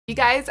You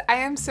guys, I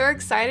am so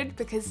excited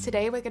because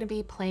today we're going to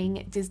be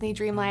playing Disney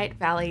Dreamlight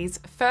Valley's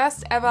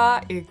first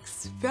ever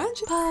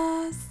expansion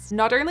pass.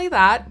 Not only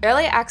that,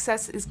 early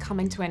access is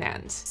coming to an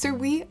end. So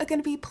we are going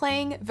to be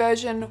playing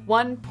version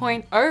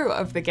 1.0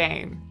 of the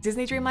game.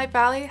 Disney Dreamlight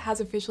Valley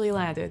has officially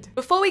landed.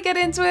 Before we get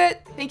into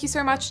it, thank you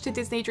so much to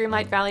Disney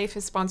Dreamlight Valley for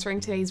sponsoring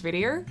today's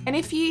video. And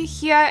if you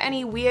hear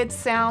any weird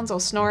sounds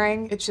or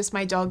snoring, it's just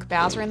my dog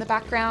Bowser in the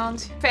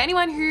background. For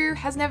anyone who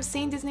has never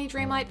seen Disney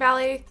Dreamlight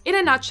Valley, in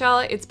a nutshell,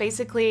 it's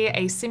basically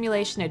a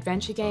simulation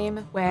adventure game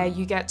where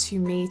you get to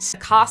meet a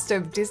cast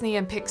of Disney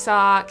and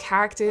Pixar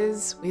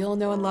characters we all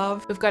know and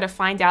love. We've got to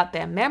find out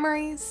their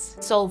memories,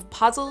 solve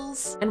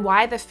puzzles, and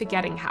why the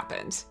forgetting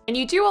happened. And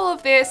you do all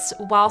of this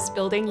whilst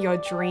building your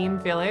dream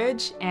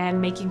village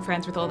and making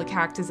friends with all the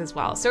characters as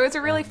well. So it's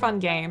a really fun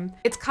game.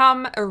 It's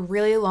come a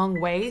really long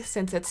way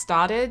since it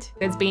started.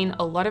 There's been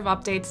a lot of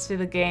updates to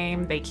the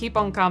game. They keep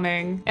on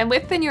coming. And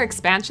with the new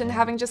expansion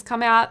having just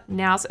come out,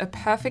 now's a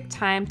perfect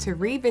time to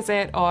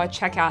revisit or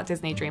check out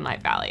Disney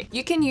Dreamlight Valley.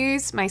 You can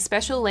use my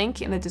special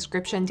link in the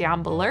description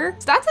down below.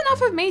 So that's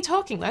enough of me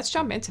talking. Let's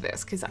jump into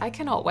this because I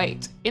cannot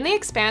wait. In the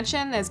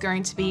expansion, there's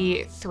going to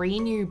be 3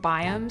 new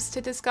biomes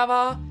to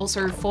discover,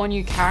 also 4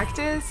 new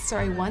characters. So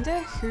I wonder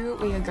who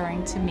we are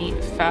going to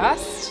meet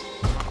first.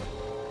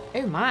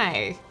 Oh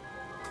my.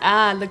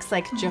 Looks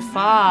like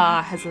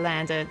Jafar has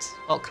landed.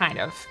 Well, kind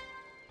of.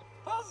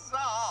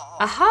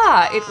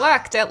 Aha, it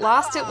worked. At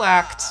last it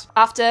worked.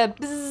 After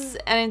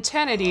an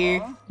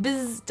eternity.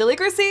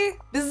 Deligracy?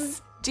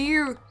 Do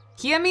you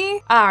hear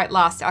me? At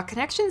last, our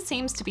connection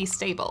seems to be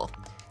stable.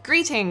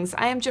 Greetings,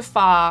 I am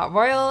Jafar,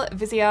 Royal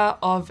Vizier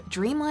of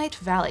Dreamlight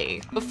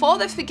Valley. Before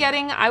the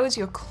forgetting, I was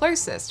your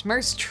closest,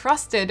 most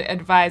trusted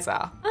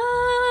advisor.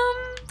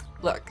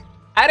 Look,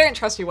 I don't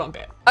trust you one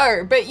bit.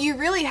 Oh, but you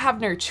really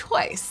have no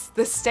choice.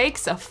 The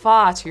stakes are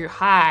far too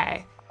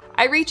high.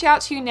 I reach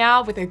out to you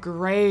now with a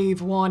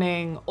grave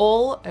warning.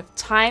 All of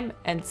time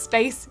and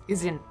space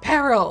is in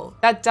peril.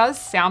 That does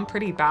sound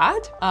pretty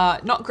bad.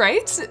 Not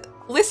great.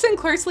 Listen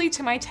closely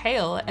to my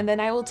tale, and then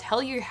I will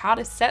tell you how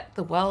to set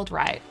the world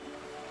right.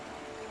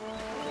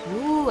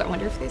 Ooh, I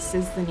wonder if this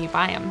is the new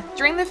biome.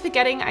 During the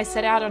forgetting, I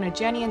set out on a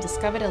journey and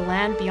discovered a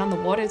land beyond the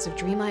waters of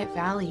Dreamlight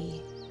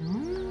Valley.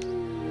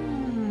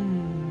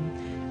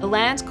 A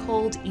land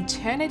called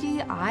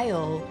Eternity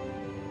Isle.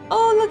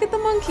 Oh, look at the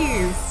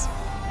monkeys.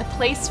 A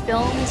place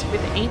filled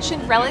with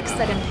ancient relics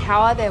that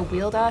empower their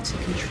wielder to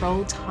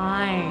control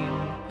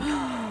time.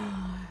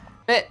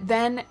 But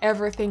then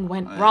everything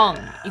went wrong.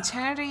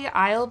 Eternity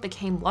Isle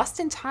became lost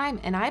in time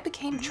and I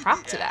became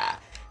trapped there.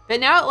 But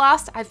now at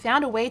last, I've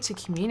found a way to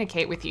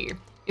communicate with you.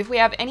 If we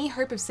have any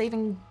hope of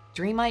saving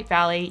Dreamlight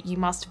Valley, you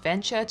must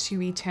venture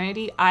to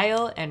Eternity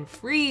Isle and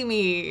free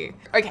me.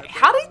 Okay,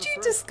 how did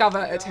you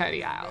discover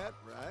Eternity Isle?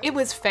 It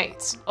was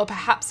fate, or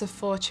perhaps a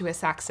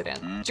fortuitous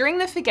accident. During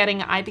the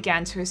forgetting, I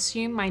began to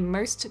assume my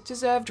most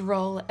deserved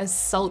role as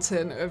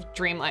Sultan of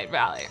Dreamlight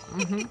Valley.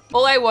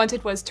 All I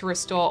wanted was to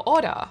restore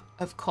order,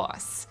 of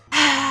course.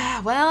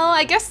 Well,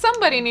 I guess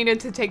somebody needed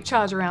to take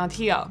charge around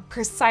here.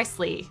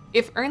 Precisely.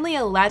 If only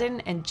Aladdin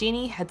and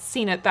Genie had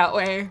seen it that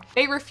way.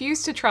 They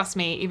refused to trust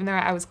me, even though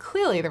I was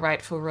clearly the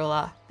rightful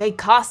ruler. They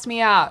cast me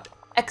out.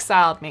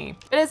 Exiled me.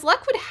 But as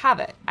luck would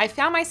have it, I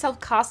found myself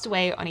cast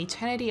away on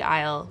Eternity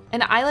Isle,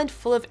 an island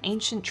full of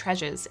ancient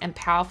treasures and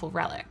powerful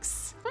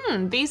relics.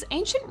 These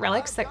ancient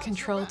relics that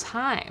control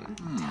time.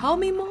 Tell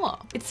me more.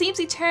 It seems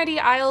Eternity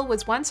Isle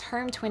was once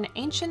home to an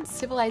ancient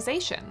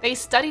civilization. They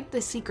studied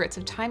the secrets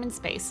of time and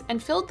space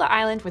and filled the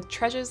island with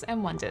treasures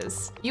and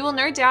wonders. You will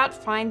no doubt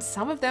find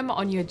some of them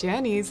on your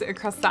journeys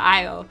across the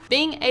isle,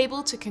 being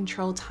able to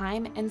control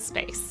time and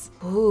space.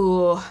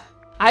 Ooh.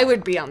 I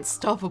would be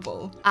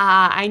unstoppable.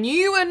 I knew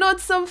you were not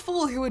some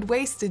fool who would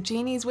waste a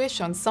genie's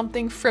wish on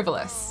something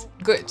frivolous.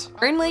 Good.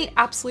 Only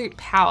absolute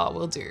power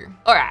will do.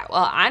 All right,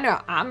 well, I know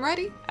I'm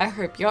ready. I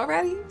hope you're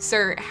ready.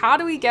 So how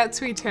do we get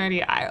to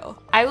Eternity Isle?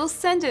 I will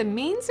send a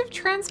means of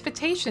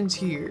transportation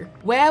to you.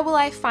 Where will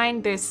I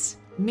find this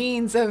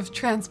means of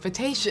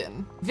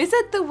transportation?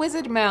 Visit the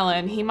wizard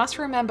Merlin. He must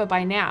remember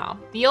by now.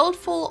 The old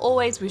fool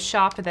always was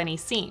sharper than he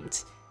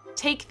seemed.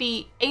 Take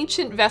the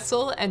ancient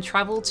vessel and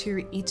travel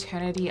to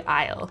Eternity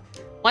Isle.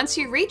 Once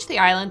you reach the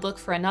island, look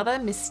for another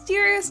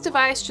mysterious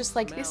device just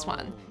like this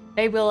one.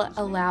 They will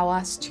allow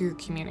us to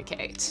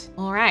communicate.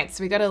 All right,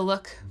 so we gotta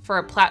look for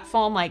a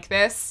platform like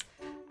this.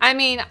 I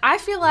mean, I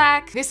feel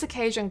like this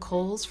occasion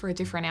calls for a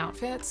different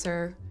outfit,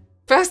 so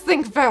first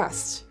thing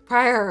first,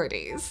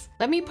 priorities.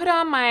 Let me put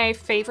on my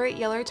favorite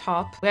yellow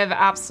top. We've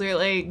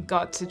absolutely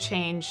got to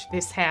change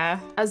this hair.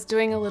 I was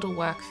doing a little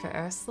work for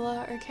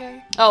Ursula,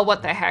 okay? Oh,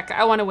 what the heck,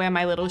 I wanna wear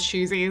my little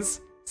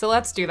shoesies. So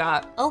let's do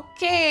that.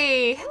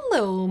 Okay,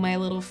 hello, my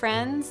little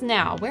friends.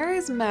 Now, where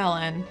is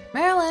Merlin?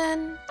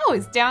 Merlin, oh,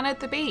 he's down at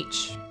the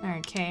beach.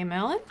 Okay,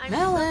 Merlin.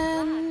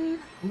 Merlin,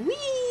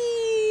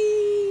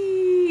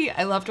 whee!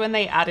 I loved when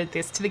they added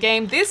this to the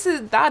game.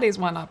 That is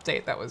one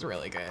update that was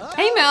really good.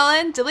 Hey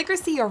Merlin,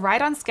 Deligracy, you're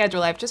right on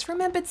schedule. I've just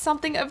remembered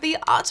something of the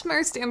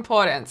utmost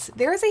importance.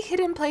 There is a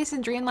hidden place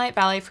in Dreamlight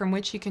Valley from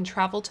which you can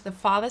travel to the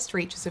farthest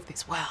reaches of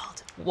this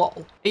world. Whoa.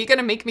 Are you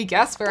gonna make me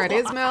guess where it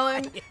is,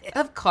 Merlin?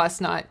 Of course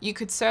not. You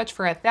could search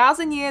for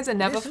 1,000 years and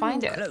never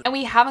find it. And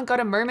we haven't got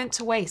a moment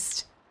to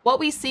waste. What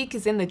we seek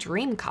is in the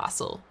Dream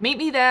Castle. Meet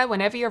me there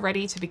whenever you're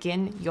ready to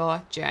begin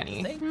your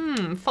journey.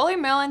 Follow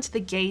Merlin to the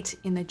gate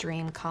in the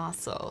Dream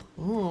Castle.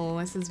 Ooh,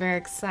 this is very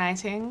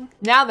exciting.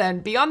 Now then,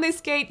 beyond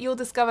this gate, you'll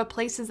discover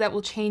places that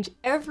will change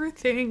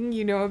everything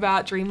you know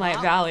about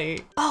Dreamlight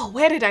Valley. Oh,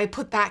 where did I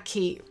put that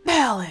key?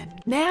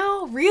 Merlin,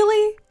 now?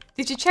 Really?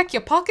 Did you check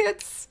your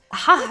pockets?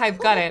 Aha, I've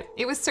got it.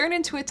 It was sewn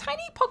into a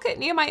tiny pocket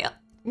near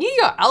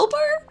your elbow?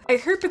 I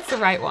hope it's the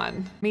right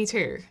one. Me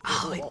too.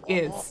 Oh, it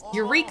is.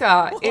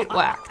 Eureka, it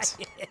worked.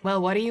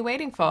 Well, what are you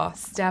waiting for?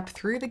 Step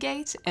through the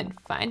gate and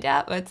find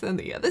out what's on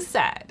the other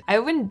side. I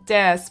wouldn't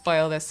dare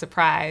spoil this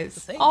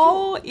surprise.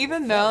 Oh,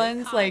 even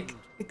Merlin's like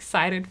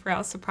excited for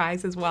our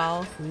surprise as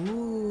well.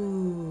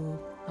 Ooh,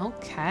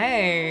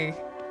 okay.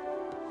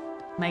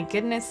 My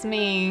goodness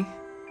me.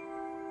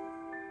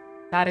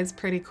 That is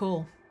pretty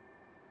cool.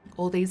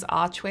 All these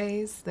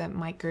archways that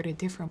might go to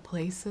different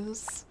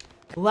places.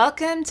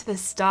 Welcome to the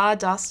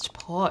Stardust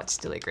Port,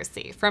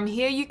 Deligracy. From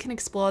here, you can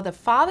explore the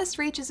farthest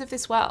reaches of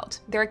this world.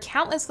 There are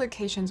countless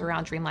locations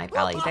around Dreamlight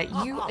Valley that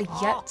you are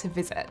yet to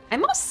visit. I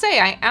must say,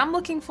 I am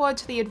looking forward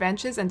to the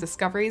adventures and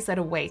discoveries that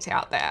await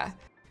out there.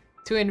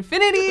 To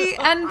infinity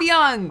and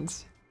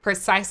beyond.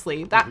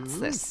 Precisely, that's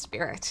the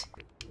spirit.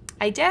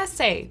 I dare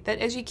say that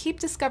as you keep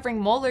discovering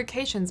more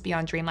locations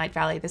beyond Dreamlight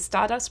Valley, the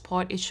Stardust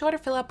Port is sure to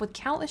fill up with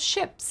countless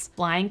ships,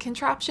 flying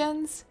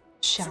contraptions,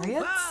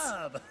 chariots?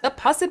 The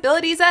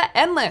possibilities are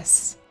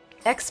endless.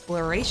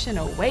 Exploration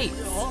awaits.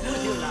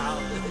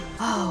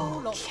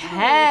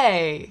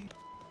 Okay.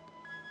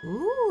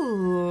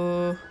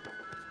 Ooh.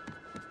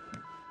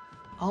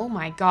 Oh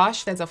my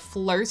gosh, there's a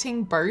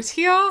floating boat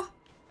here?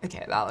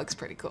 Okay, that looks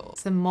pretty cool.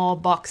 Some more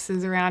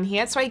boxes around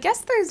here. So I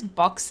guess those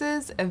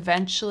boxes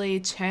eventually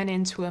turn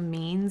into a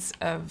means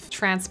of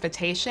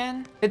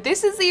transportation. But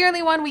this is the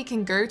only one we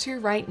can go to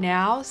right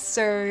now.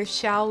 So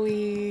shall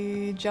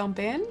we jump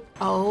in?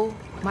 Oh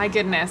my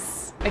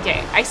goodness.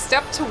 Okay, I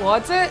stepped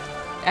towards it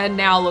and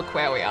now look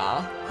where we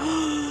are.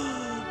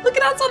 Look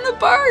at us on the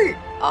boat.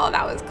 Oh,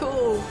 that was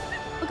cool.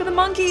 Look at the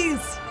monkeys.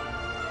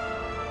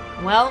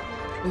 Well,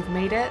 we've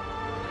made it.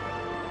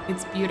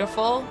 It's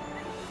beautiful.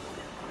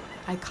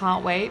 I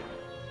can't wait.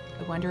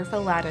 I wonder if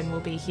Aladdin will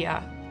be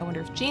here. I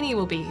wonder if Genie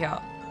will be here.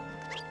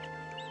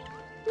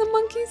 The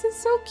monkeys are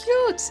so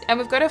cute. And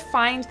we've got to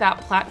find that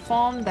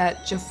platform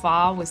that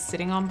Jafar was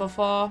sitting on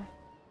before,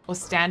 or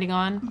standing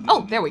on.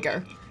 Oh, there we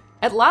go.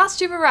 At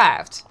last you've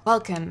arrived.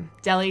 Welcome,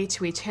 Delhi,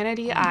 to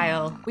Eternity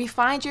Isle. We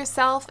find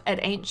yourself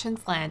at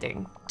Ancient's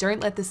Landing.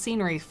 Don't let the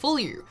scenery fool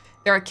you.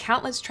 There are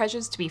countless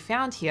treasures to be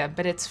found here,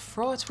 but it's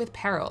fraught with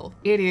peril.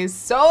 It is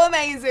so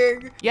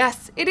amazing.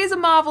 Yes, it is a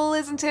marvel,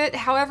 isn't it?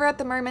 However, at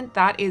the moment,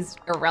 that is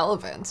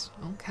irrelevant.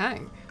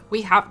 Okay,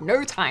 we have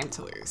no time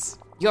to lose.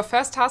 Your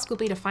first task will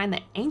be to find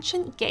the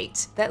ancient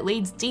gate that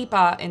leads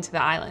deeper into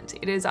the island.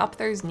 It is up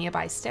those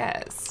nearby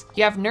stairs.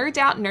 You have no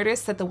doubt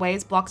noticed that the way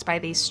is blocked by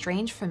these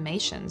strange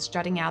formations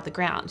jutting out of the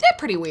ground. They're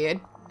pretty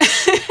weird.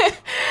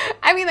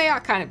 I mean, they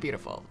are kind of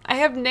beautiful. I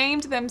have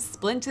named them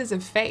Splinters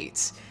of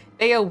Fate.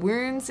 They are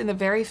wounds in the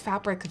very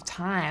fabric of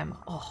time.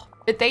 Oh,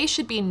 but they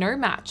should be no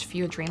match for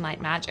your dreamlight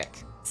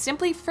magic.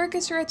 Simply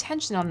focus your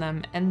attention on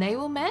them and they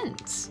will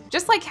mend.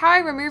 Just like how I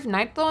removed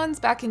Nightthorns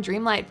back in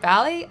Dreamlight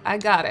Valley, I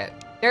got it.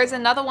 There is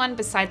another one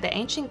beside the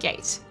ancient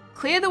gate.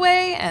 Clear the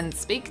way and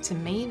speak to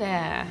me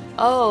there.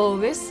 Oh,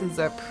 this is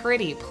a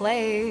pretty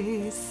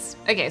place.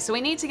 Okay, so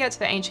we need to get to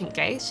the ancient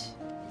gate.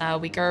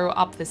 We go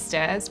up the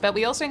stairs, but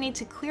we also need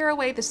to clear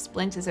away the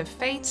Splinters of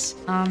Fate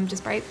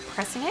just by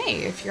pressing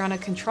A if you're on a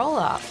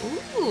controller.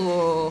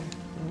 Ooh,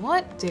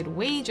 what did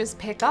we just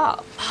pick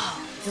up?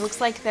 Oh, it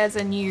looks like there's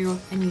a new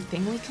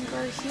thing we can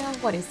grow here.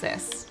 What is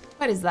this?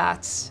 What is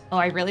that? Oh,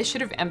 I really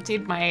should have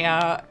emptied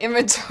my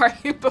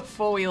inventory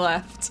before we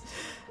left.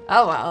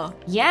 Oh well.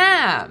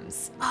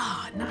 Yams!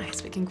 Oh,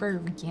 nice. We can grow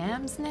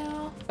yams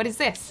now. What is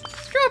this?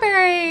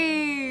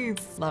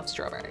 Strawberries! Love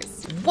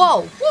strawberries.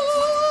 Whoa!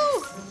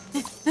 Whoa!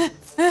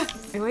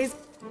 I always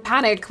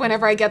panic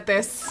whenever I get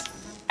this.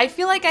 I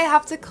feel like I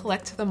have to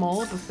collect them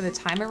all before the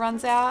timer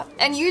runs out.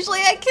 And usually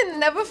I can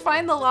never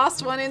find the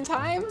last one in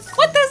time.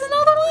 What, there's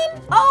another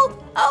one?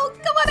 Oh,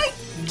 come on.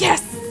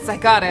 Yes, I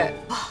got it.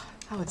 Oh,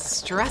 that was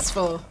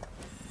stressful.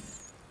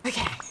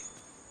 Okay.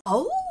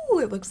 Oh,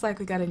 it looks like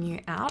we got a new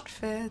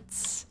outfit.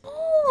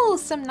 Oh,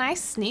 some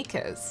nice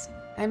sneakers.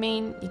 I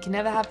mean, you can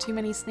never have too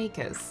many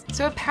sneakers.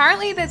 So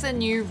apparently there's a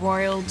new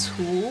royal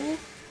tool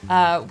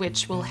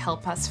which will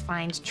help us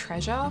find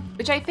treasure,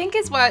 which I think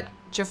is what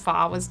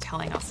Jafar was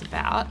telling us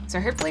about. So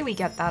hopefully we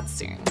get that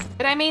soon.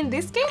 But I mean,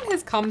 this game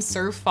has come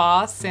so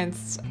far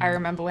since I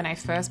remember when I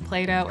first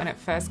played it, when it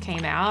first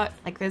came out.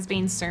 Like there's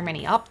been so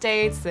many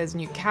updates, there's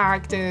new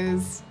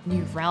characters,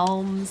 new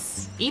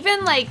realms,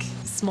 even like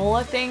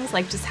smaller things,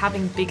 like just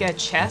having bigger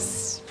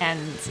chests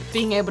and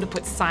being able to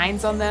put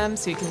signs on them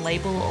so you can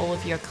label all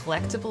of your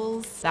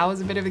collectibles. That was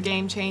a bit of a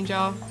game changer.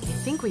 I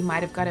think we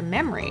might have got a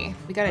memory.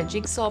 We got a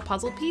jigsaw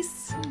puzzle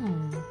piece.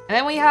 And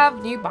then we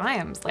have new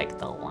biomes like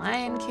the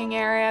Lion King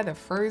area, the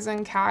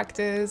Frozen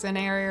characters and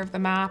area of the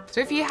map.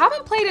 So if you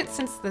haven't played it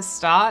since the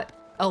start,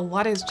 a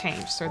lot has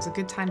changed, so it's a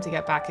good time to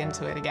get back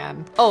into it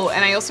again. Oh,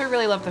 and I also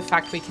really love the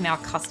fact we can now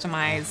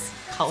customize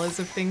colors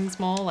of things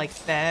more, like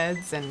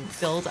beds and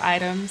build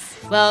items.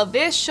 Well,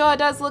 this sure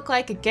does look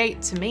like a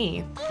gate to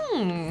me.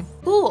 Ooh,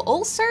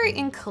 also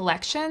in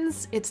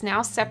collections, it's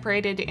now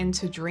separated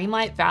into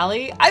Dreamlight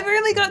Valley. I've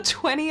only got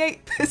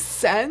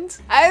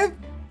 28%. I've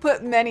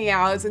put many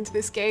hours into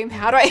this game.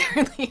 How do I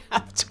only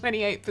have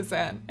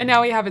 28%? And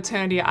now we have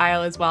Eternity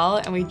Isle as well,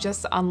 and we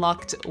just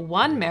unlocked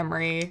one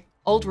memory,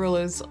 Old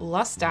Ruler's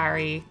Lost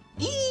Diary,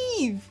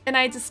 Eve! And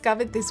I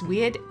discovered this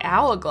weird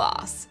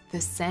hourglass.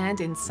 The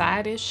sand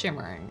inside is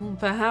shimmering.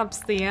 Perhaps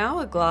the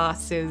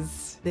hourglass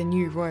is the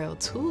new royal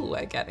tool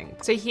we're getting.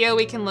 So here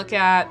we can look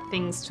at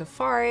things to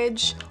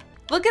forage.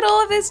 Look at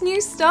all of this new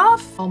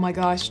stuff. Oh my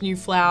gosh, new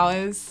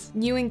flowers,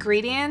 new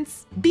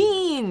ingredients,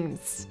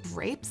 beans,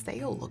 grapes,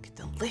 they all look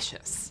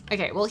delicious.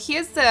 Okay, well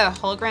here's the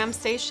hologram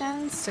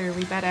station. So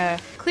we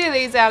better clear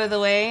these out of the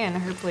way and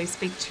hopefully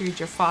speak to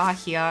Jafar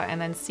here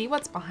and then see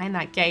what's behind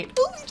that gate.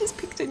 Oh, we just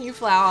picked a new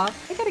flower.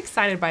 I get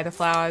excited by the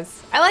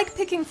flowers. I like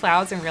picking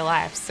flowers in real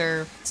life,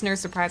 so it's no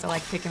surprise I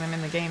like picking them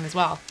in the game as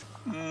well.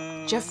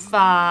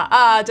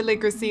 Jafar,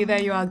 Deligracy,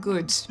 there you are,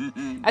 good.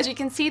 As you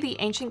can see, the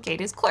ancient gate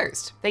is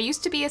closed. There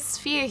used to be a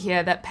sphere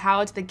here that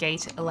powered the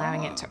gate,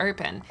 allowing it to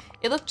open.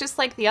 It looked just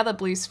like the other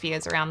blue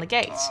spheres around the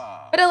gate.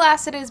 But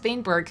alas, it has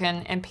been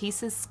broken and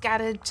pieces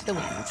scattered to the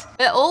wind.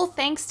 But all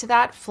thanks to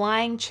that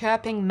flying,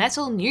 chirping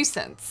metal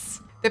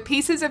nuisance. The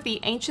pieces of the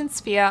ancient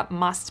sphere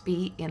must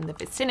be in the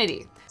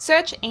vicinity.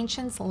 Search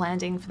Ancient's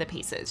Landing for the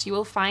pieces. You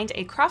will find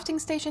a crafting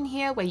station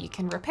here where you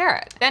can repair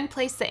it. Then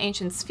place the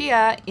ancient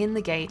sphere in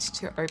the gate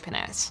to open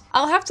it.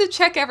 I'll have to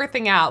check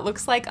everything out.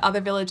 Looks like other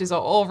villagers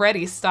are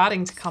already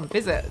starting to come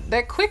visit.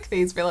 They're quick,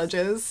 these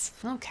villagers.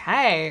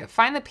 Okay,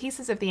 find the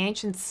pieces of the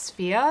ancient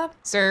sphere.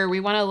 So we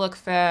want to look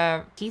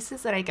for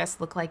pieces that I guess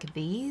look like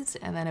these,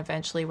 and then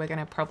eventually we're going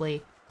to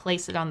probably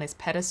place it on this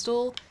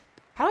pedestal.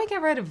 How do I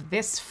get rid of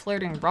this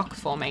floating rock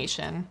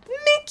formation?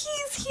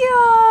 Mickey's here!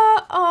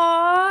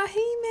 Aw,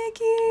 hey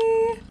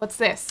Mickey. What's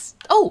this?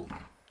 Oh,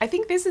 I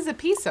think this is a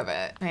piece of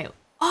it. Wait.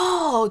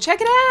 Oh, check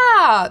it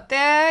out.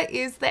 There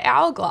is the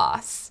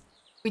hourglass.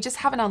 We just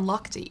haven't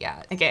unlocked it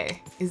yet.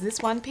 Okay, is this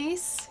one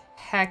piece?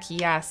 Heck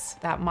yes,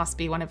 that must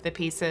be one of the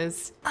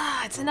pieces.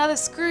 Ah, it's another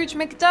Scrooge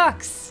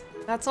McDuck's.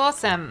 That's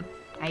awesome.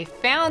 I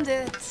found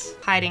it,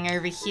 hiding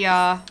over here.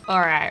 All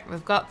right,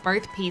 we've got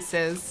both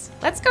pieces.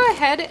 Let's go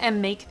ahead and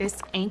make this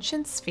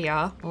ancient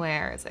sphere.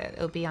 Where is it?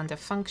 It'll be under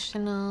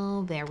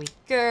functional. There we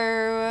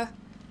go.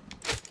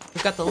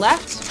 We've got the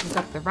left, we've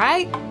got the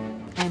right,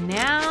 and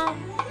now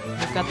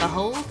we've got the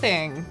whole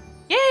thing.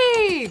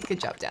 Yay!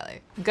 Good job,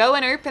 Deli. Go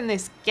and open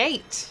this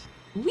gate.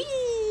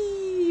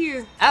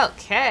 Whee!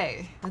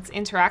 Okay, let's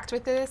interact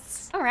with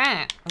this. All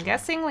right, I'm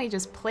guessing we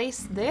just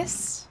place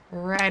this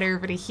right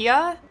over to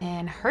here,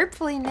 and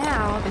hopefully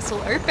now this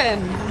will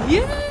open.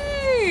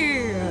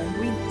 Yay!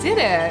 We did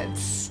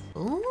it.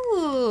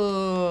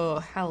 Ooh,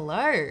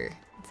 hello.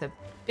 It's a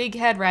big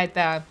head right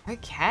there.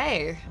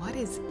 Okay, what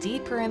is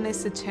deeper in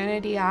this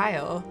Eternity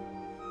Isle?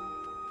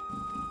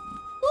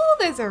 Ooh,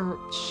 there's a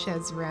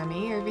Chez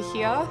Remy over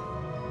here.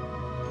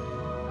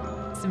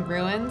 Some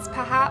ruins,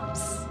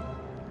 perhaps.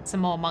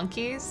 Some more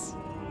monkeys.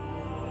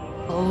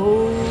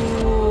 Oh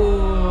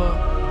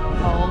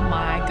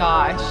my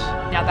gosh.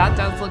 Now that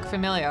does look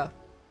familiar.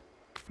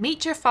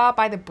 Meet Jafar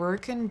by the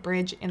broken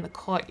bridge in the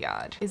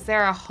courtyard. Is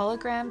there a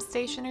hologram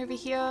station over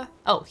here?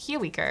 Oh, here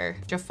we go.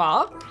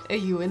 Jafar, are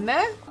you in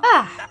there?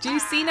 Ah, do you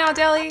see now,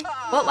 Deli?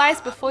 What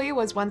lies before you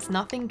was once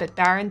nothing but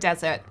barren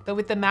desert, but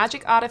with the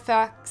magic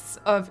artifacts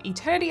of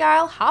Eternity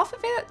Isle, half of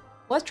it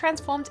was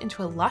transformed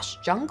into a lush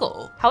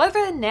jungle.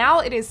 However, now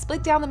it is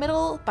split down the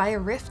middle by a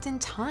rift in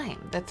time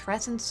that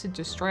threatens to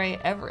destroy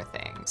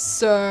everything.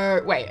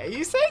 So, wait, are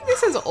you saying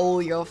this is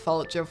all your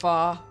fault,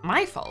 Jafar?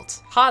 My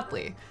fault?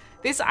 Hardly.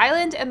 This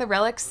island and the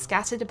relics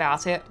scattered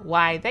about it,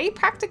 why, they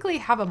practically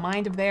have a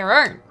mind of their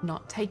own.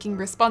 Not taking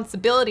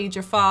responsibility,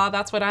 Jafar,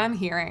 that's what I'm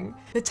hearing.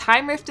 The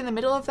time rift in the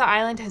middle of the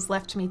island has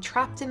left me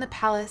trapped in the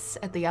palace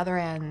at the other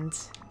end.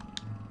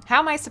 How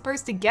am I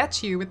supposed to get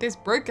to you with this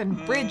broken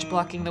bridge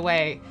blocking the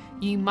way?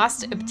 You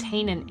must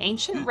obtain an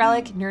ancient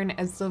relic known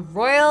as the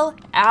Royal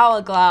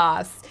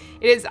Hourglass.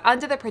 It is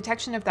under the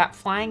protection of that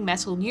flying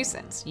metal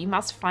nuisance. You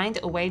must find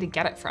a way to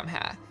get it from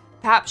her.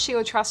 Perhaps she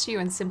will trust you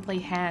and simply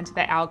hand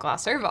the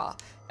hourglass over.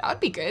 That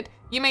would be good.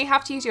 You may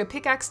have to use your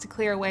pickaxe to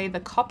clear away the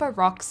copper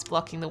rocks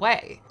blocking the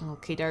way.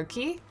 Okie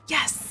dokie.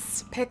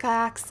 Yes,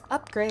 pickaxe,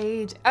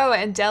 upgrade. Oh,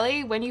 and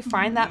Deli, when you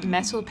find that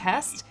metal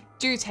pest,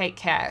 do take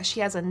care.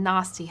 She has a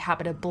nasty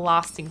habit of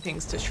blasting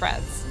things to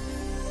shreds.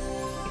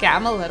 Okay,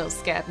 I'm a little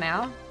scared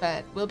now,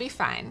 but we'll be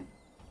fine.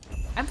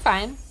 I'm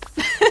fine.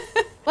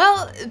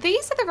 Well,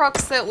 these are the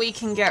rocks that we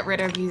can get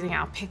rid of using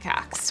our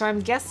pickaxe. So I'm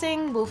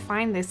guessing we'll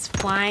find this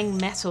flying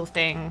metal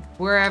thing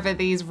wherever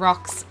these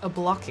rocks are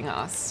blocking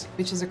us,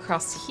 which is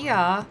across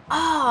here.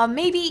 Ah,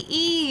 maybe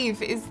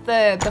Eve is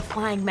the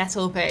flying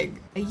metal thing.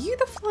 Are you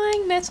the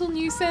flying metal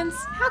nuisance?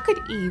 How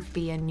could Eve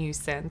be a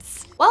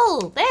nuisance?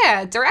 Well,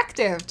 there,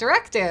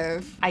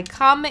 directive. I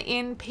come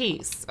in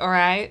peace, all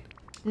right?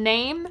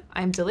 Name,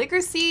 I'm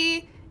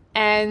Deligracy,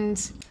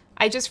 and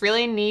I just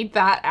really need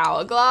that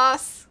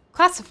hourglass.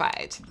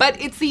 Classified, but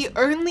it's the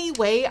only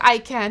way I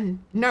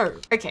can know.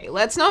 Okay,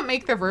 let's not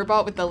make the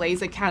robot with the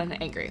laser cannon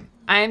angry.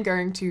 I am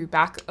going to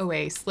back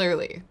away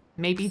slowly.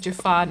 Maybe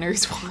Jafar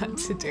knows what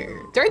to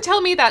do. Don't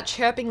tell me that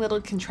chirping little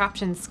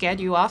contraption scared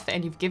you off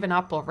and you've given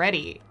up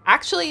already.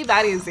 Actually,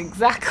 that is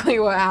exactly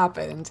what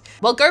happened.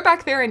 Well, go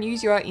back there and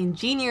use your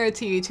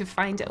ingenuity to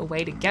find a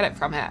way to get it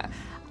from her.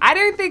 I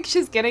don't think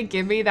she's gonna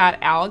give me that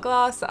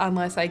hourglass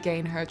unless I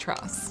gain her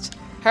trust.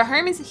 Her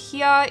home is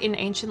here in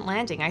Ancient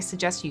Landing. I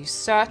suggest you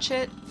search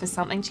it for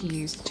something to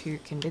use to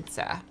convince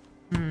her.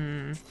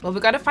 Well,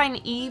 we've got to find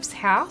Eve's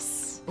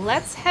house.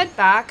 Let's head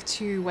back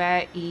to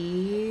where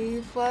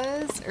Eve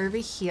was over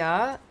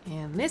here.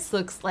 And this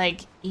looks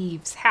like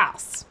Eve's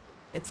house.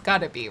 It's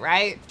gotta be,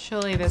 right?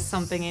 Surely there's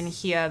something in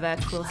here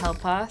that will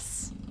help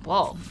us.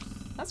 Whoa,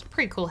 that's a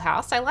pretty cool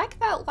house. I like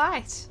that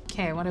light.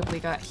 Okay, what have we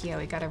got here?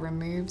 We gotta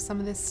remove some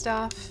of this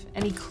stuff.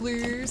 Any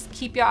clues?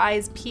 Keep your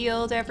eyes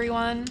peeled,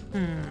 everyone.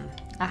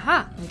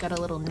 Aha, we got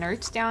a little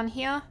note down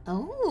here.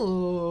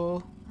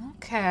 Oh,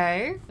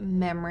 okay.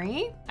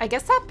 Memory. I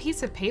guess that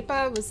piece of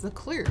paper was the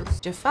clue.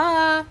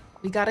 Jafar,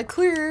 we got a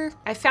clue.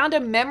 I found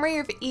a memory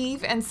of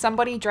Eve and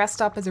somebody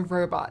dressed up as a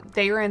robot.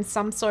 They were in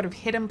some sort of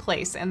hidden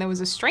place and there was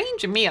a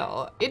strange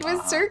meal. It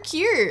was so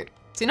cute.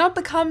 Do not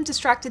become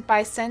distracted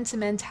by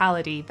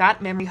sentimentality.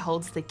 That memory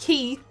holds the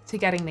key to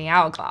getting the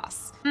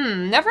hourglass.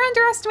 Never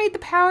underestimate the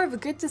power of a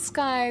good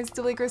disguise,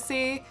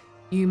 Deligracy.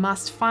 You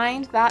must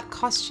find that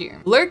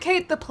costume.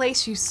 Locate the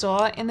place you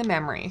saw in the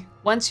memory.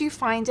 Once you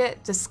find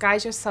it,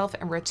 disguise yourself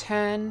and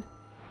return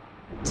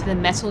to the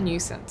metal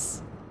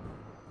nuisance.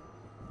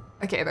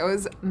 Okay, there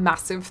was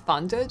massive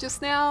thunder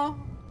just now.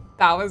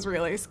 That was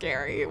really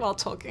scary while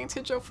talking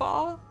to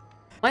Jafar.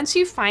 Once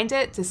you find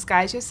it,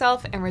 disguise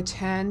yourself and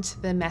return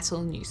to the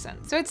metal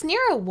nuisance. So it's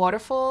near a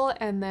waterfall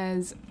and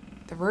there's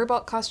the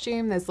robot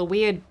costume, there's the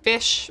weird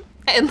fish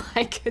and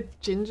like a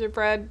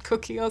gingerbread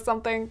cookie or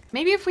something.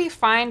 Maybe if we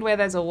find where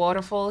there's a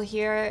waterfall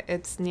here,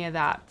 it's near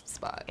that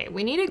spot. Okay,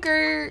 we need to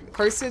go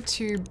closer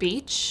to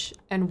beach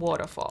and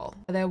waterfall.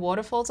 Are there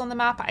waterfalls on the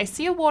map? I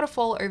see a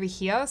waterfall over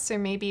here, so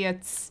maybe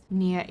it's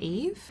near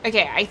Eve.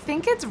 Okay, I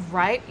think it's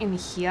right in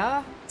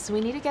here. So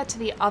we need to get to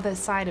the other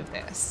side of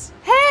this.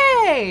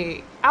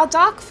 Hey, our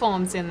dark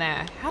form's in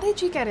there. How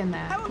did you get in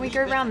there? Can we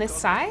go around this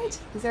side?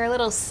 Is there a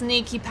little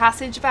sneaky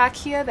passage back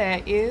here?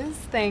 There is,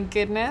 thank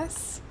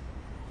goodness.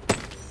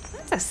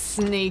 That's a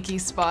sneaky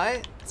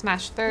spot.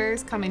 Smash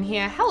those, come in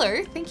here.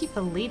 Hello, thank you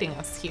for leading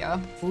us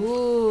here.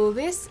 Ooh,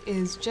 this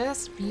is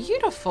just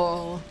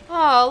beautiful.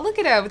 Oh, look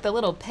at her with the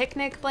little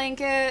picnic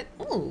blanket.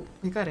 Ooh,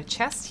 we got a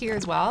chest here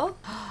as well.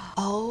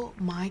 Oh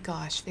my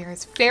gosh, there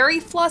is fairy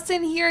floss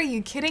in here. Are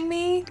you kidding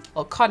me?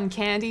 Or cotton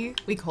candy.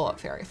 We call it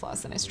fairy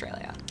floss in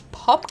Australia.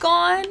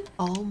 Popcorn.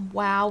 Oh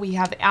wow, we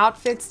have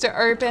outfits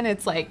to open.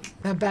 It's like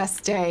the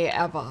best day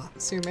ever.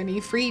 So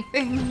many free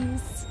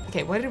things.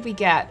 Okay, what did we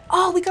get?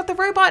 Oh, we got the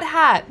robot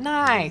hat.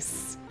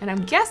 Nice. And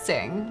I'm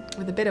guessing,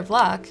 with a bit of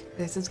luck,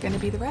 this is gonna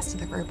be the rest of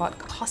the robot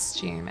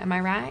costume. Am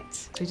I right?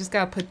 So we just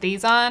gotta put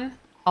these on.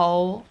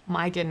 Oh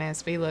my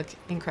goodness, we look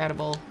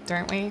incredible,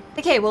 don't we?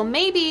 Okay, well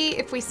maybe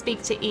if we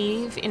speak to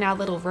Eve in our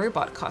little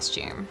robot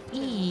costume,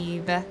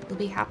 Eve will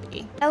be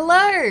happy.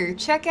 Hello,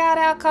 check out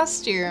our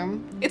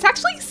costume. It's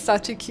actually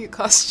such a cute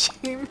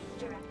costume.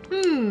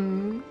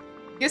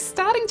 You're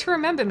starting to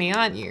remember me,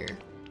 aren't you?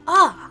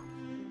 Ah!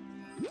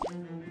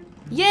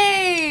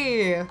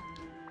 Yay!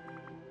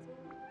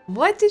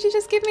 What did you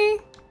just give me?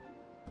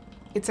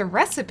 It's a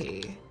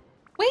recipe.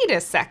 Wait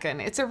a second,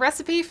 it's a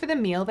recipe for the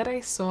meal that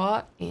I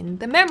saw in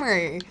the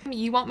memory.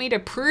 You want me to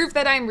prove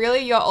that I'm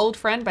really your old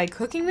friend by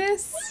cooking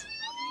this?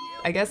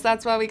 I guess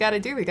that's what we gotta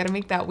do. We gotta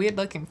make that weird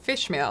looking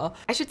fish meal.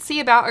 I should see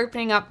about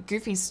opening up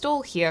Goofy's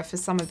stall here for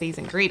some of these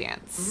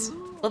ingredients.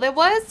 Well, there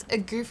was a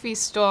Goofy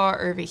store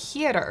over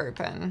here to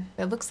open.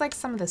 It looks like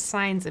some of the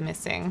signs are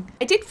missing.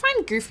 I did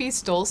find Goofy's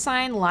stall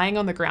sign lying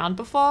on the ground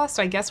before,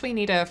 so I guess we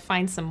need to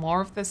find some more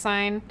of the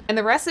sign. And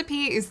the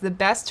recipe is the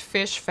best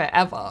fish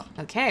forever.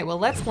 Okay, well,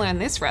 let's learn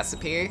this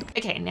recipe.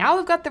 Okay, now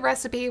we've got the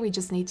recipe, we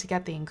just need to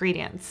get the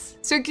ingredients.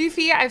 So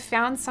Goofy, I've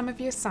found some of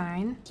your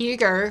sign. Here you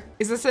go.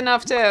 Is this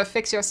enough to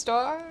fix your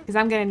store? Because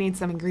I'm gonna need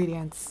some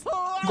ingredients.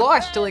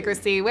 Gosh,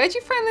 Deligracy, where'd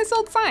you find this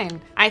old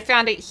sign? I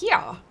found it here.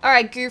 All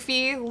right,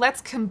 Goofy,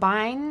 let's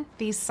combine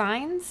these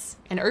signs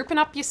and open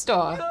up your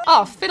store.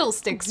 Oh,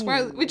 fiddlesticks,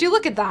 would you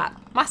look at that?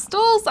 My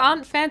stores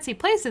aren't fancy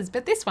places,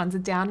 but this one's a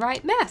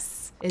downright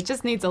mess. It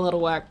just needs a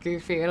little work,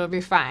 Goofy, it'll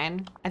be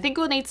fine. I think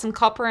we'll need some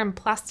copper and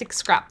plastic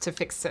scrap to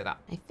fix it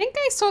up. I think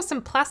I saw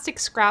some plastic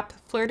scrap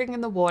floating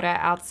in the water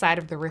outside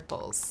of the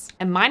ripples.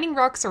 And mining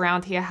rocks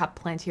around here have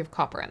plenty of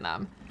copper in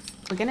them.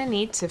 We're gonna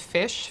need to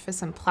fish for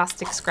some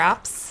plastic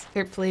scraps.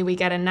 Hopefully we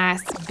get a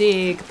nice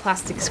big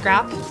plastic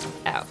scrap.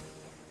 Oh.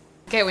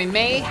 Okay, we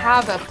may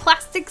have a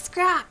plastic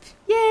scrap.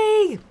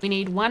 Yay! We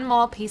need one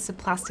more piece of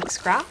plastic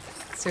scrap.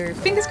 So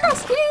fingers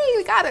crossed, yay,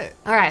 we got it.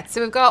 All right, so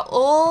we've got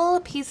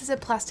all pieces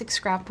of plastic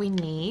scrap we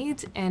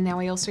need. And now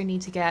we also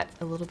need to get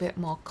a little bit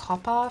more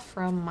copper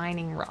from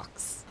mining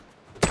rocks.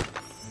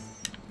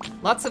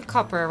 Lots of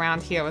copper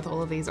around here with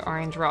all of these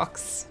orange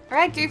rocks. All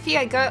right, Goofy,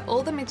 I got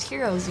all the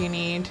materials you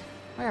need.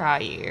 Where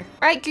are you?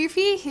 All right,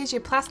 Goofy, here's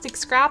your plastic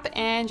scrap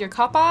and your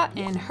copper,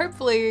 and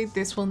hopefully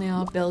this will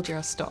now build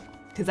your store.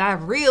 Because I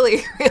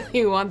really,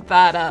 really want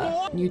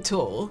that new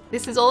tool.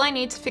 This is all I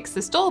need to fix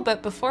the stall,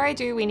 but before I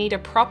do, we need a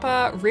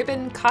proper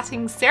ribbon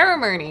cutting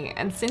ceremony.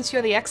 And since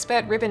you're the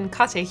expert ribbon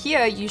cutter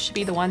here, you should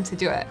be the one to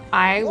do it.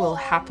 I will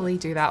happily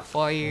do that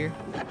for you.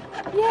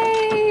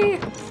 Yay!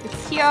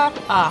 It's here.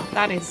 Ah,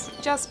 that is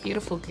just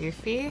beautiful,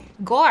 Goofy.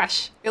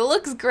 Gosh, it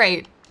looks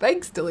great.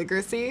 Thanks,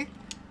 Deligracy.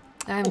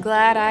 I'm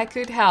glad I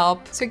could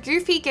help. So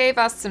Goofy gave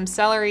us some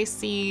celery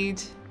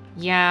seed,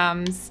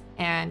 yams,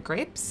 and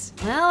grapes.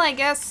 Well, I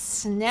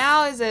guess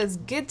now is as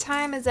good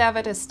time as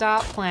ever to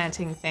start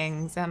planting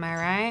things, am I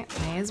right?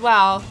 May as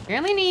well. We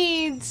only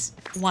need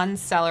one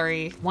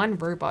celery, one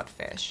robot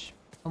fish,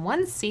 and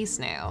one sea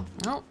snail.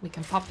 Well, we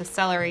can pop a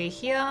celery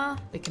here.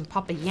 We can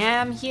pop a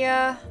yam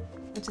here.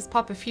 We'll just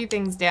pop a few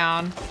things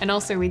down. And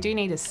also we do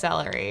need a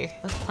celery.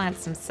 Let's plant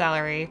some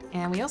celery.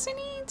 And we also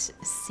need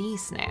a sea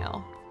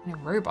snail and a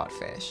robot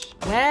fish.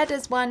 Where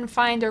does one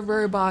find a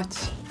robot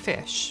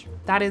fish?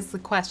 That is the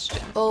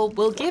question. Well,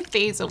 we'll give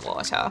these a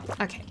water.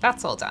 Okay,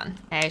 that's all done.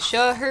 I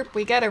sure hope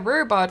we get a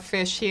robot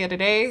fish here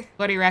today.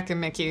 What do you reckon,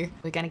 Mickey?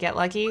 We're gonna get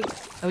lucky?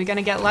 Are we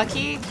gonna get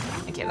lucky?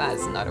 Okay, that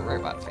is not a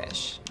robot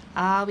fish.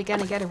 Are we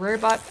gonna get a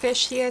robot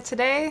fish here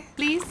today?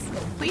 Please?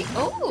 Please?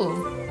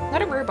 Oh,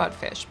 not a robot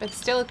fish, but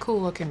still a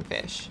cool looking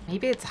fish.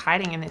 Maybe it's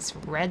hiding in this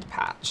red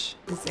patch.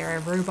 Is there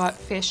a robot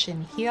fish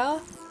in here?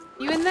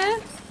 You in there?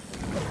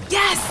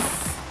 Yes!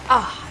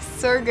 Ah,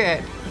 so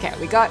good. Okay,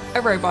 we got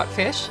a robot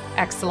fish.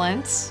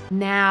 Excellent.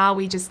 Now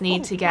we just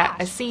need to get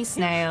a sea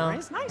snail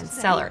and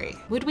celery.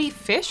 Would we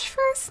fish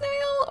for a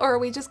snail, or are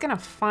we just gonna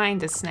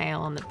find a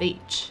snail on the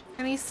beach?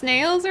 Any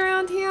snails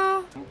around here?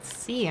 I don't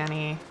see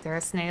any. Is there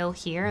a snail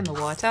here in the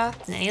water?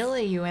 Snail, are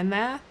you in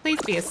there?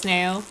 Please be a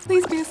snail.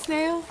 Please be a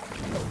snail.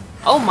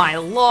 Oh my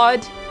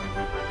lord.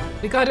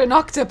 We got an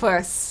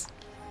octopus.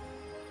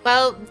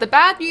 Well, the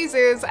bad news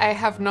is I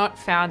have not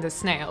found a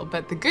snail,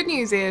 but the good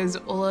news is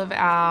all of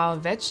our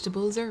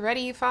vegetables are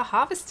ready for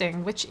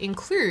harvesting, which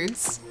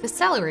includes the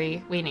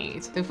celery we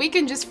need. So if we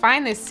can just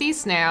find this sea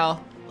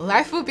snail,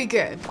 life will be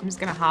good. I'm just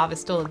gonna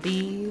harvest all of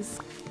these.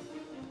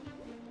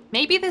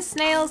 Maybe the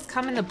snails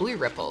come in the blue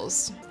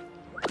ripples.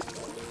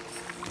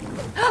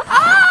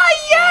 Ah,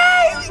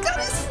 yay! We got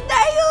a snail!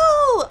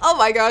 Oh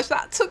my gosh,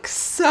 that took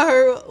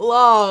so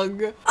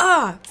long.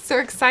 Ah, so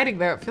exciting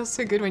though. It feels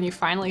so good when you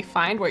finally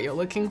find what you're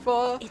looking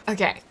for.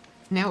 Okay,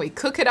 now we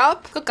cook it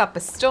up. Cook up a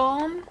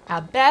storm.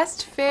 Our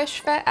best fish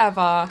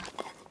forever.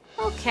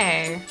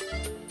 Okay,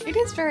 it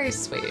is very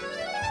sweet.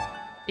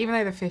 Even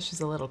though the fish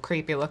is a little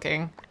creepy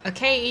looking.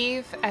 Okay,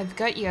 Eve, I've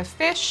got you a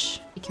fish.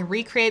 You can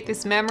recreate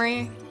this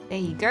memory. There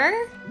you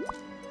go.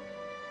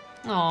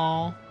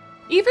 Aww.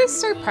 Eve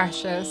is so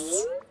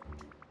precious.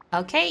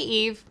 Okay,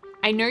 Eve,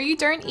 I know you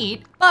don't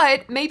eat,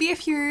 but maybe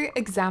if you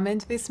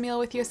examined this meal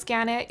with your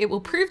scanner, it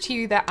will prove to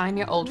you that I'm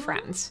your old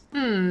friend.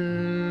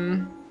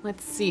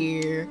 Let's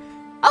see.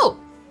 Oh,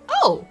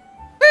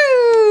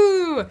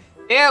 woo!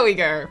 There we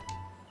go.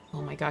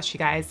 Oh my gosh, you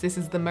guys, this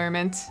is the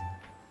moment.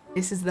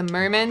 This is the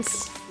moment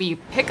where you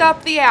pick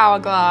up the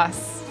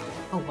hourglass.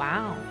 Oh,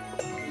 wow.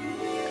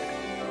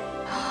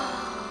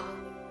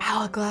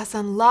 Hourglass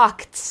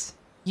unlocked.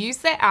 Use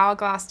the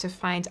hourglass to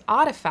find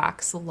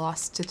artifacts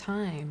lost to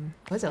time.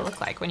 What does it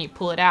look like when you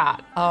pull it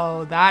out?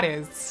 Oh, that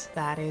is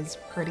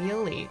pretty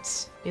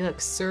elite. You look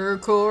so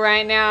cool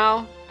right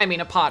now. I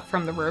mean, apart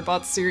from the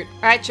robot suit.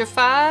 All right,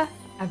 Jafar,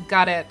 I've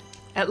got it.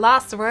 At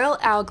last, the royal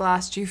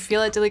hourglass, do you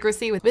feel it,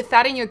 Deligracy? With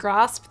that in your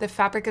grasp, the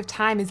fabric of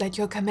time is at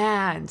your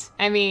command.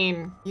 I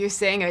mean, you're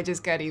saying I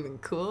just got even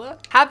cooler?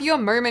 Have your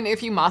moment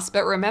if you must,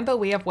 but remember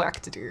we have work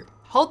to do.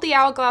 Hold the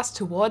hourglass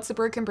towards the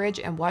broken bridge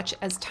and watch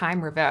as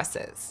time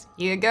reverses.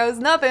 Here goes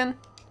nothing.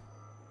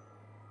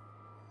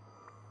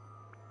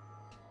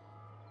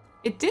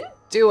 It didn't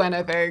do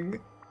anything.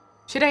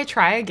 Should I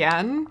try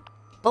again?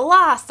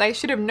 Blast! I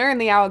should have known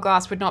the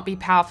hourglass would not be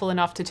powerful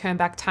enough to turn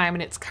back time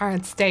in its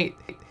current state.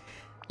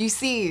 You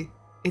see,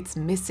 it's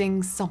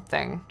missing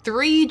something.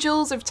 3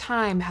 jewels of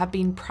time have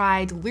been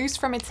pried loose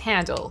from its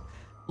handle.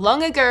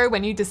 Long ago,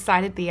 when you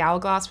decided the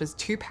hourglass was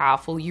too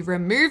powerful, you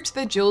removed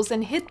the jewels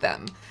and hid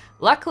them.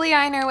 Luckily,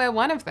 I know where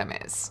one of them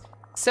is.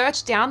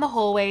 Search down the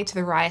hallway to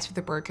the right of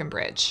the broken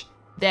bridge.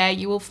 There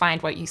you will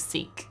find what you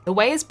seek. The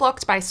way is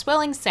blocked by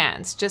swirling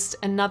sands, just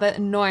another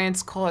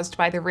annoyance caused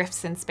by the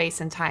rifts in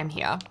space and time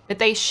here. But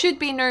they should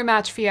be no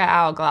match for your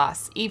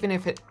hourglass, even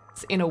if it's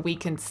in a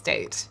weakened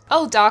state.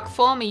 Oh, dark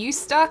form, are you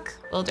stuck?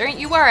 Well, don't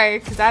you worry,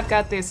 because I've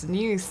got this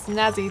new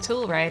snazzy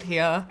tool right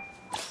here.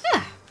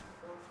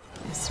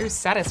 It's so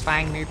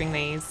satisfying moving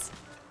these.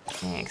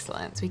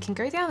 Excellent. So we can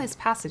go down this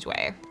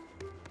passageway.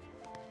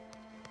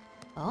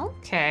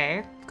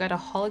 Okay, we've got a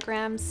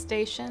hologram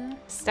station.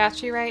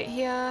 Statue right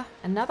here.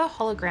 Another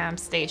hologram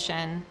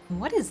station.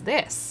 What is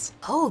this?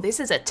 Oh, this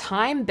is a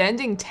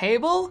time-bending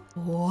table?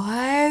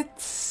 What?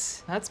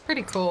 That's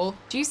pretty cool.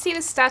 Do you see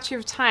the Statue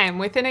of Time?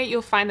 Within it,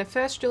 you'll find the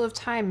first jewel of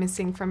time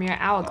missing from your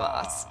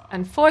hourglass.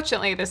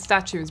 Unfortunately, the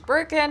statue is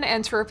broken,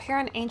 and to repair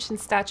an ancient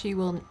statue,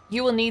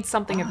 you will need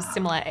something of a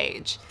similar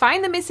age.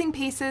 Find the missing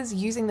pieces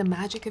using the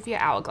magic of your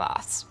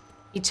hourglass.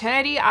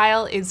 Eternity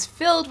Isle is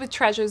filled with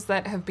treasures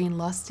that have been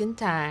lost in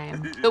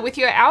time. But with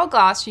your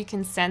hourglass, you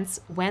can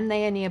sense when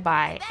they are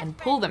nearby and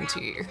pull them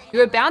to you.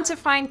 You are bound to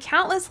find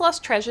countless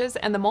lost treasures,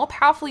 and the more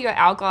powerful your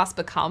hourglass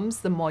becomes,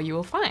 the more you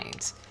will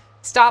find.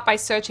 Start by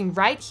searching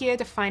right here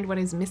to find what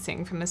is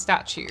missing from the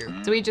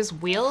statue. So we just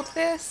wield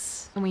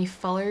this and we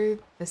follow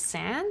the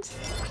sand?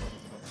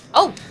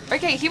 Oh,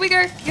 okay, here we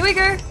go, here we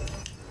go.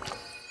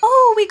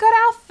 Oh, we got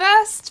our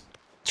first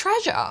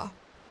treasure,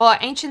 or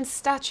ancient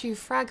statue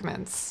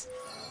fragments.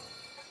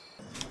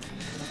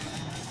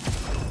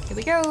 Here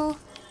we go.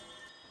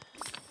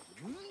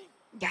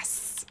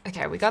 Yes.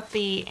 Okay, we got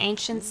the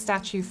ancient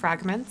statue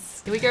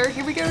fragments. Here we go,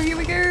 here we go, here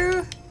we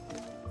go.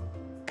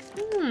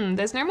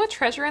 There's no more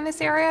treasure in this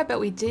area, but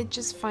we did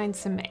just find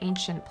some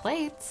ancient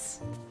plates.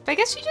 But I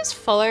guess you just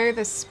follow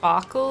the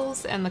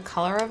sparkles and the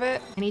color of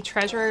it. Any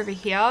treasure over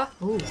here?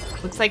 Ooh,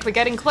 looks like we're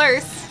getting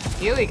close.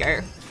 Here we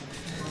go.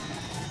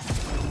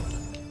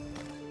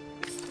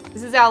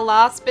 This is our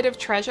last bit of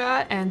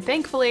treasure, and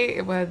thankfully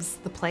it was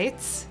the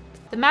plates.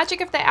 The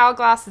magic of the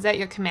hourglass is at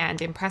your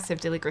command,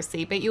 impressive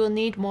Deligracy, but you will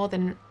need more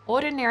than an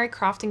ordinary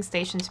crafting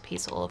station to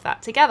piece all of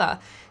that together.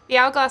 The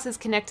hourglass is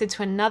connected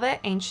to another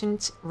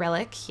ancient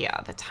relic here,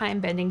 the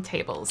time-bending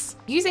tables.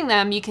 Using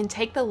them, you can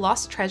take the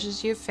lost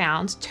treasures you've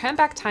found, turn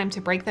back time to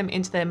break them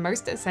into their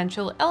most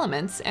essential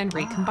elements, and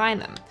recombine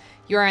them.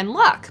 You're in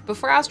luck.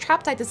 Before I was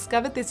trapped, I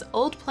discovered this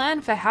old plan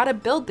for how to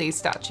build these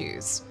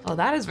statues. Oh,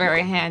 that is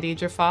very handy,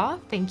 Jafar.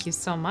 Thank you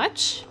so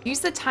much.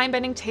 Use the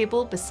time-bending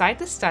table beside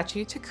the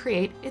statue to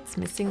create its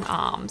missing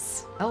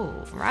arms. Oh,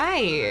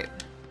 right.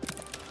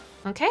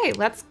 Okay,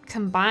 let's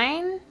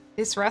combine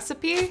this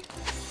recipe.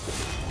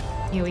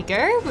 Here we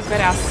go. We've got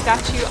our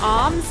statue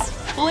arms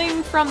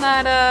pulling from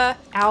that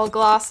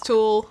hourglass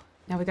tool.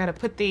 Now we gotta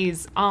put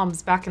these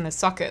arms back in the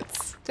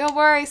sockets. Don't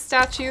worry,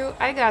 statue,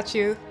 I got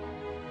you.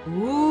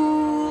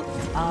 Ooh,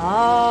 oh,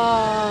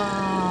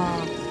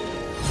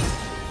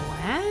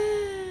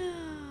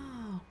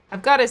 wow.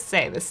 I've got to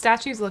say, the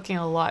statue's looking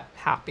a lot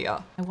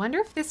happier. I wonder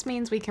if this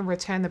means we can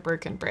return the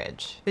broken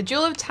bridge. The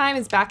Jewel of Time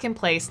is back in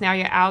place. Now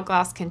your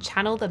hourglass can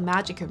channel the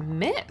magic of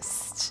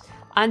mist.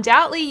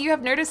 Undoubtedly, you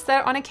have noticed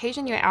that on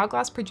occasion your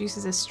hourglass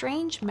produces a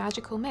strange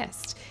magical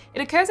mist. It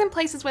occurs in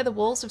places where the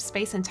walls of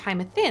space and time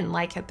are thin,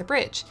 like at the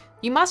bridge.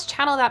 You must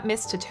channel that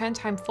mist to turn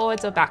time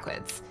forwards or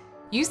backwards.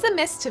 Use the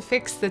mist to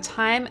fix the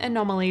time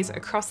anomalies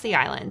across the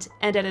island,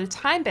 and at a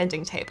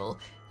time-bending table,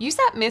 use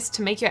that mist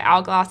to make your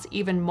hourglass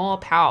even more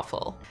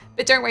powerful.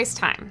 But don't waste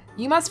time.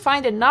 You must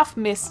find enough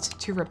mist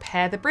to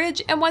repair the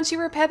bridge, and once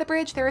you repair the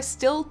bridge, there are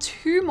still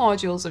 2 more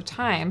jewels of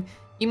time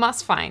you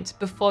must find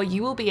before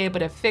you will be able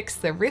to fix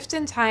the rift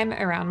in time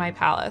around my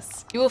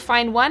palace. You will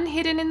find one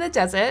hidden in the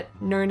desert,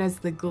 known as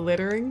the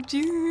Glittering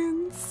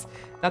Dunes.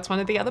 That's one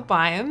of the other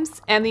biomes,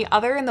 and the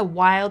other in the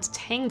Wild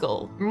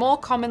Tangle, more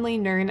commonly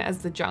known as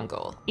the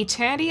jungle.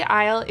 Eternity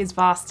Isle is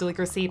vast,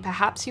 Deligracy.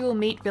 Perhaps you will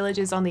meet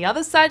villagers on the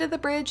other side of the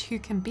bridge who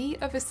can be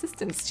of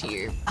assistance to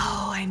you.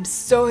 Oh, I'm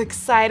so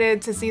excited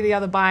to see the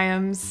other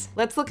biomes.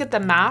 Let's look at the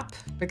map,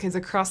 because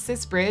across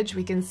this bridge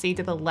we can see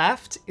to the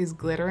left is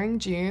Glittering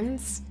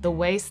Dunes, the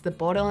waste, the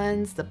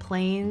borderlands, the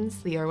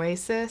plains, the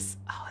oasis.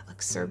 Oh, it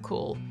looks so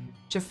cool.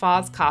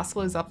 Jafar's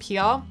castle is up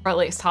here, or at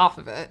least half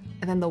of it.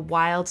 And then the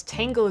Wild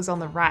Tangle is on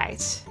the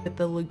right, with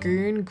the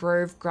lagoon,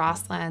 grove,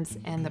 grasslands,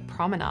 and the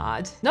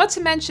promenade. Not to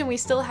mention, we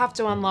still have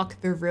to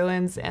unlock the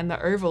ruins and the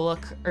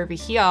overlook over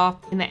here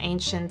in the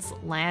Ancient's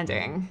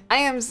Landing. I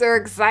am so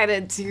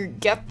excited to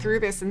get through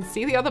this and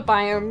see the other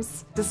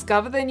biomes,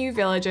 discover the new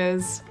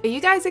villages. Are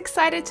you guys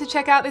excited to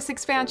check out this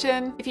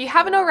expansion? If you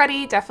haven't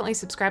already, definitely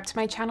subscribe to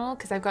my channel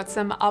because I've got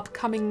some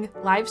upcoming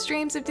live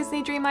streams of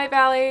Disney Dreamlight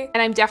Valley,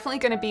 and I'm definitely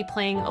going to be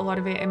playing a lot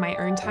of it in my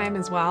own time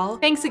as well.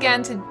 Thanks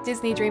again to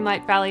Disney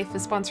Dreamlight Valley for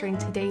sponsoring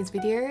today's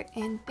video,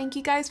 and thank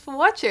you guys for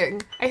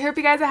watching. I hope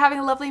you guys are having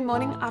a lovely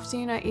morning,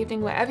 afternoon, or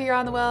evening wherever you are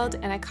in the world,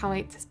 and I can't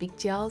wait to speak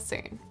to y'all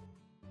soon.